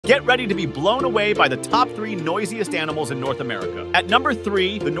Get ready to be blown away by the top 3 noisiest animals in North America. At number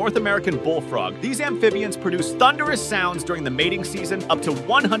 3, the North American bullfrog. These amphibians produce thunderous sounds during the mating season up to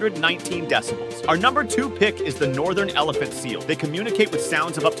 119 decibels. Our number 2 pick is the northern elephant seal. They communicate with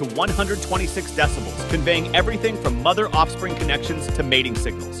sounds of up to 126 decibels, conveying everything from mother-offspring connections to mating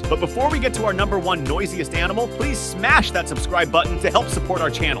signals. But before we get to our number 1 noisiest animal, please smash that subscribe button to help support our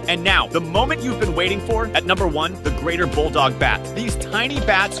channel. And now, the moment you've been waiting for, at number 1, the greater bulldog bat. These tiny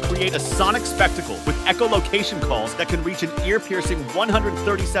bats create a sonic spectacle with echolocation calls that can reach an ear-piercing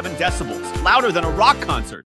 137 decibels, louder than a rock concert.